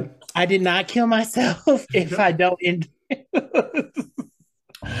 Tim. I did not kill myself if I don't end.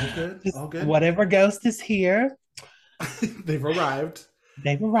 All good. Whatever ghost is here. They've arrived.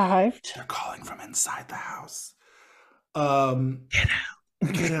 They're calling from inside the house.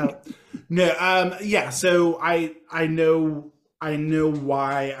 Get out. No, yeah, so I know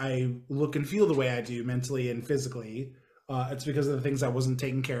why I look and feel the way I do mentally and physically. It's because of the things I wasn't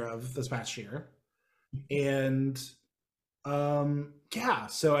taking care of this past year. And Yeah,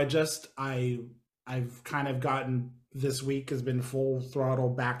 so I've kind of gotten, this week has been full throttle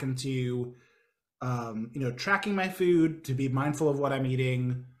back into tracking my food to be mindful of what I'm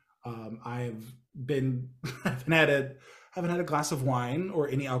eating. I've been haven't had a haven't had a glass of wine or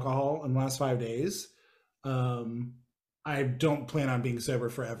any alcohol in the last 5 days. Um, I don't plan on being sober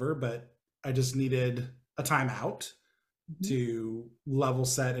forever, but I just needed a timeout Mhm. to level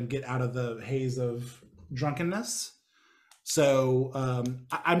set and get out of the haze of drunkenness. So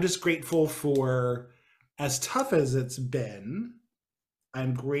I'm just grateful for, as tough as it's been,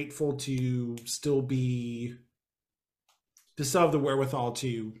 I'm grateful to still have the wherewithal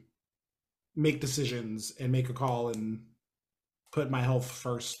to make decisions and make a call and put my health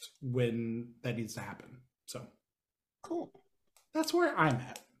first when that needs to happen. So Cool. that's where I'm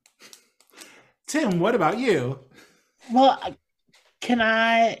at. Tim, what about you? Well, can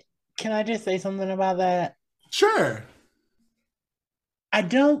I can I just say something about that? Sure. I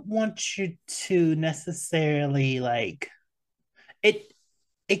don't want you to necessarily like it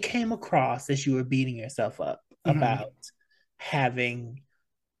it came across as you were beating yourself up Mm-hmm. about having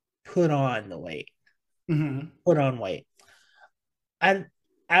put on the weight, Mm-hmm. put on weight. I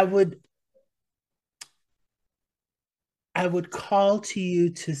I would I would call to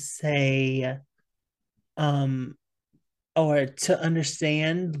you to say um or to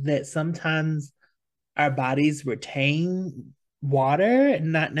understand that sometimes our bodies retain water,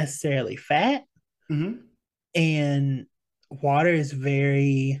 not necessarily fat, Mm-hmm. and water is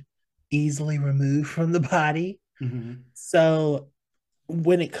very easily removed from the body. Mm-hmm. So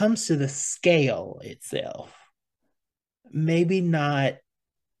when it comes to the scale itself, maybe not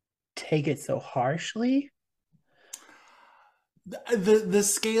take it so harshly. The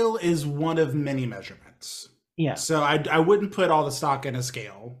scale is one of many measurements. Yeah. So I wouldn't put all the stock in a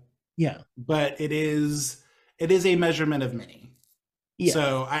scale, Yeah. but it is a measurement of many. Yes.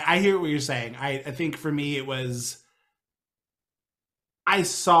 So I hear what you're saying. I think for me it was, I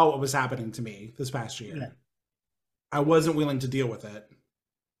saw what was happening to me this past Yeah. year. I wasn't willing to deal with it.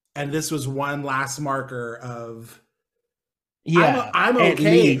 And this was one last marker of, Yeah. I'm At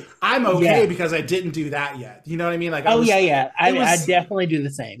okay. least. I'm okay Yeah. because I didn't do that yet. You know what I mean? Like Oh yeah, yeah. it I was definitely do the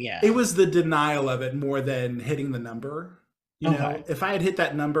same. Yeah. it was the denial of it more than hitting the number. Okay. If I had hit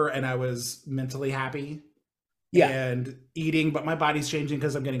that number and I was mentally happy Yeah. and eating, but my body's changing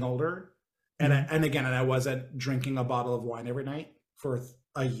because I'm getting older, Mhm. and I wasn't drinking a bottle of wine every night for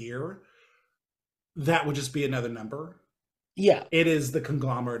a year, that would just be another number. Yeah. It is the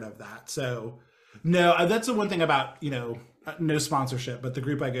conglomerate of that. So, no, that's the one thing about, no sponsorship, but the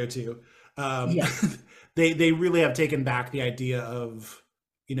group I go to, um, Yes. they really have taken back the idea of,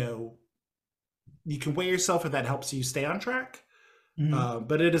 you know, you can weigh yourself if that helps you stay on track, Mhm.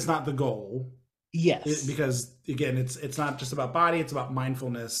 but it is not the goal. Yes. Because again, it's not just about body; it's about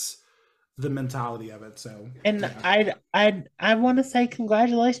mindfulness, the mentality of it. So, And yeah. I want to say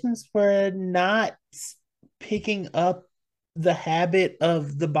congratulations for not picking up the habit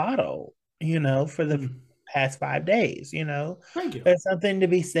of the bottle, for the Mm. past 5 days, Thank you. There's something to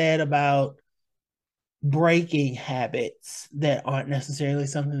be said about breaking habits that aren't necessarily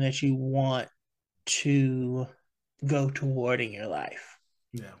something that you want to go toward in your life.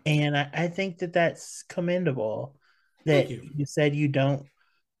 Yeah. And I think that that's commendable Thank that you. you said you don't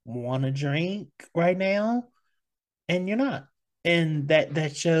want to drink right now and you're not. And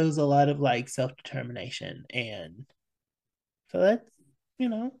that shows a lot of like self-determination. And so that's, you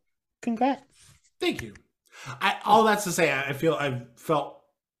know, congrats. Thank you. All that's to say, I feel I've felt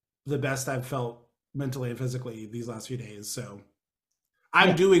the best I've felt mentally and physically these last few days. So I'm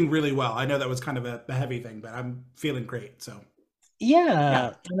Yeah. doing really well. I know that was kind of a heavy thing, but I'm feeling great. So yeah.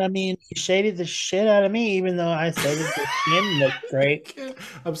 Yeah. And I mean, you shaded the shit out of me, even though I said that the skin looked great.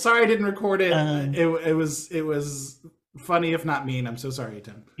 I'm sorry I didn't record it. Um, It was funny if not mean. I'm so sorry,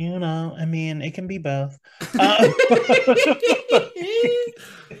 Tim. I mean, it can be both.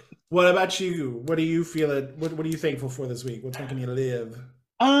 What about you? What are you feeling? What are you thankful for this week? What's making you live?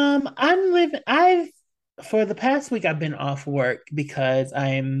 I'm living. For the past week I've been off work because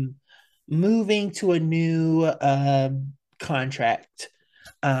I'm moving to a new contract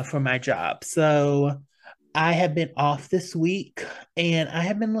for my job. So I have been off this week and I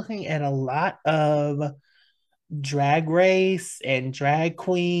have been looking at a lot of drag race and drag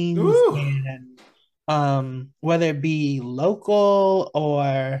queens Ooh, and whether it be local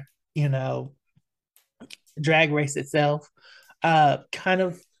or, you know, drag race itself. Kind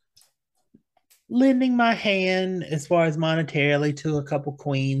of lending my hand as far as monetarily to a couple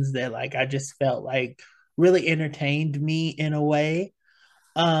queens that like I just felt like really entertained me in a way.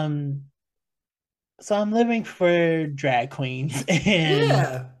 Um So I'm living for drag queens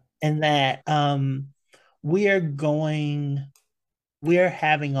Yeah. and that we are going we are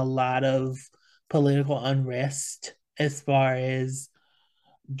having a lot of political unrest as far as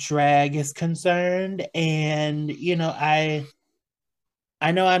drag is concerned. And I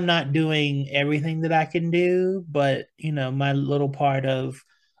know I'm not doing everything that I can do, but my little part of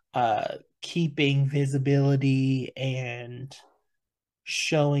uh keeping visibility and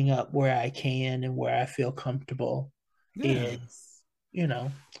showing up where I can and where I feel comfortable Yeah. is, you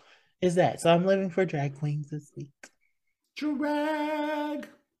know, is that. So I'm living for drag queens this week. Drag.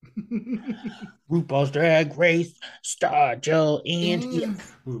 RuPaul's Drag Race, Star Joe, and And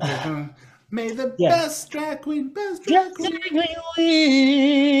yes, may the yes, best drag just queen. drag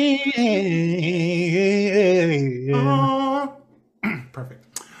queen. Oh, perfect.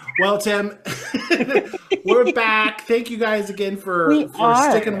 Well, Tim, we're back. Thank you guys again We for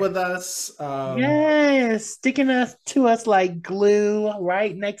sticking are. with us. Yes, sticking us to us like glue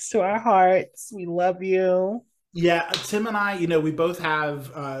right next to our hearts. We love you. Yeah, Tim and I, we both have,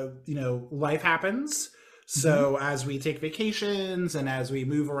 life happens. Mhm. So as we take vacations and as we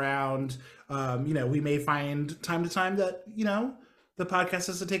move around, we may find time to time that, the podcast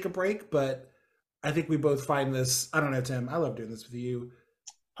has to take a break. But I think we both find this. I don't know, Tim. I love doing this with you.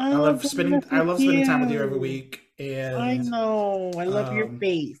 I love doing this I with love spending time with you every you. week, I and know. I love your um,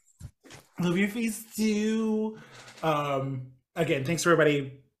 face. love your face too. Again, thanks for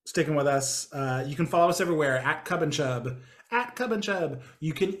everybody sticking with us. You can follow us everywhere at Cub and Chub. At Cub and Chub.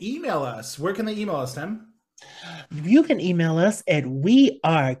 You can email us. Where can they email us, Tim? You can email us at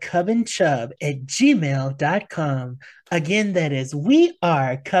wearecovenchub@gmail.com. Again, that is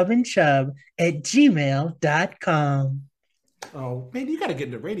wearecovenchub@gmail.com. Oh, man, you got to get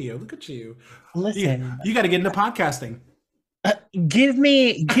into radio. Look at you. You, Listen, you got to get into podcasting. uh, give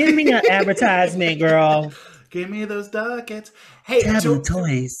me an advertisement, girl. Give me those ducats. Hey, Taboo to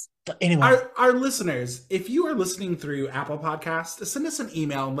toys. Anyway, our listeners, if you are listening through Apple Podcasts, send us an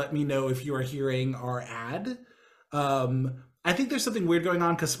email and let me know if you are hearing our ad. I think there's something weird going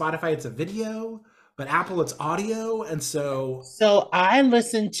on because Spotify it's a video, but Apple it's audio, and so so I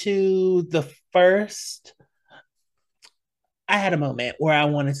listened to the first. I had a moment where I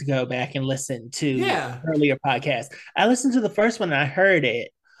wanted to go back and listen to yeah. earlier podcasts. I listened to the first one and I heard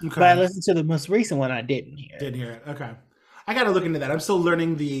it, but I Okay, listened to the most recent one I didn't hear it. didn't hear it. Okay, I got to look into that. I'm still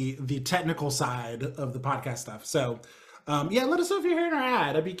learning the technical side of the podcast stuff. So, yeah, let us know if you're hearing our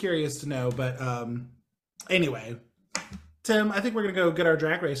ad. I'd be curious to know. But anyway, Tim, I think we're gonna go get our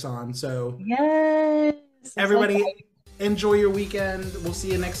drag race on. So Yes, I'm so everybody, excited. enjoy your weekend. We'll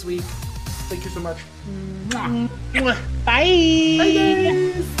see you next week. Thank you so much. Mwah. Bye, Bye.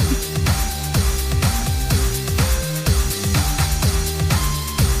 guys.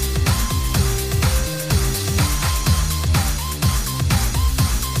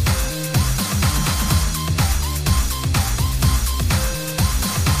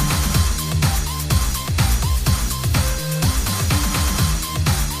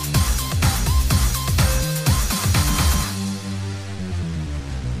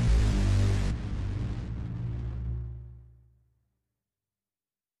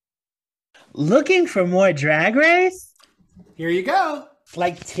 Looking for more drag race? Here you go.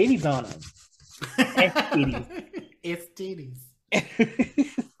 Like titties on them. It's titties.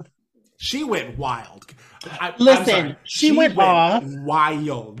 She went wild. I'm sorry. Listen, she went off.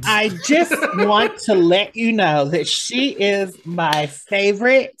 Wild. I just want to let you know that she is my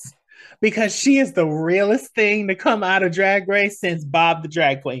favorite because she is the realest thing to come out of Drag Race since Bob the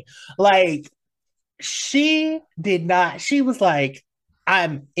Drag Queen. Like, she was like,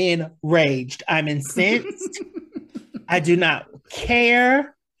 I'm enraged. I'm incensed. I do not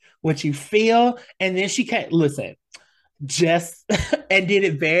care what you feel. And then she can't listen, just and did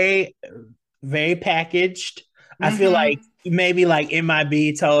it very, very packaged. I feel Mm-hmm. like maybe like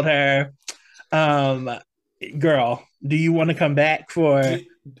MIB told her, um, girl, do you want to come back for Do,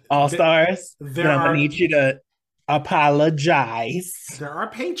 All Stars? Then there I'm gonna are need you to apologize.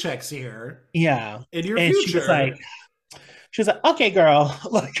 paychecks here Yeah. in your And future. she was like, okay, girl.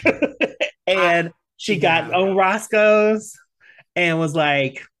 Look. I And she got yeah. on Roscoe's and was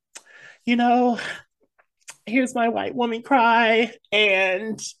like, you know, here's my white woman cry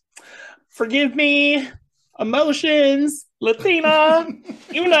and forgive me, emotions, Latina,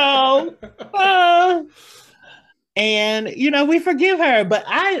 you know. Uh, and we forgive her, but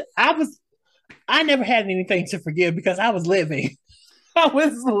I never had anything to forgive because I was living. I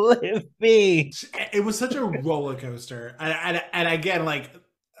was living. It was such a roller coaster, and again, like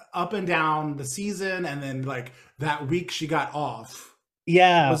up and down the season, and then like that week she got off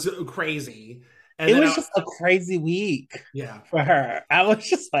Yeah. was crazy. And It then was just a crazy week yeah, for her. I was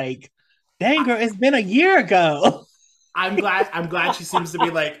just like, dang girl, it's been a year ago. I'm glad she seems to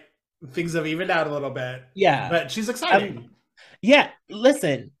be like things have evened out a little bit, Yeah. but she's Um, exciting. yeah,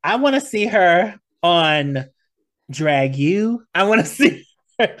 listen, I want to see her on Drag You. I want to see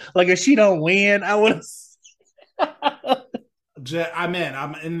her, like if she don't win, I want to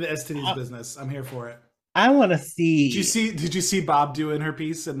I'm in the STDs business. I'm here for it. I want to Did you see. see? Did you see Bob doing her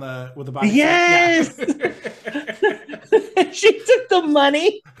piece in the with the bodysuit? Yeah, Yes. She took the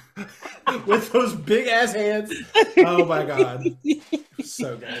money. with those big ass hands. Oh my god,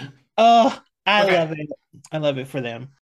 so good. Oh, I Okay, love it. I love it for them.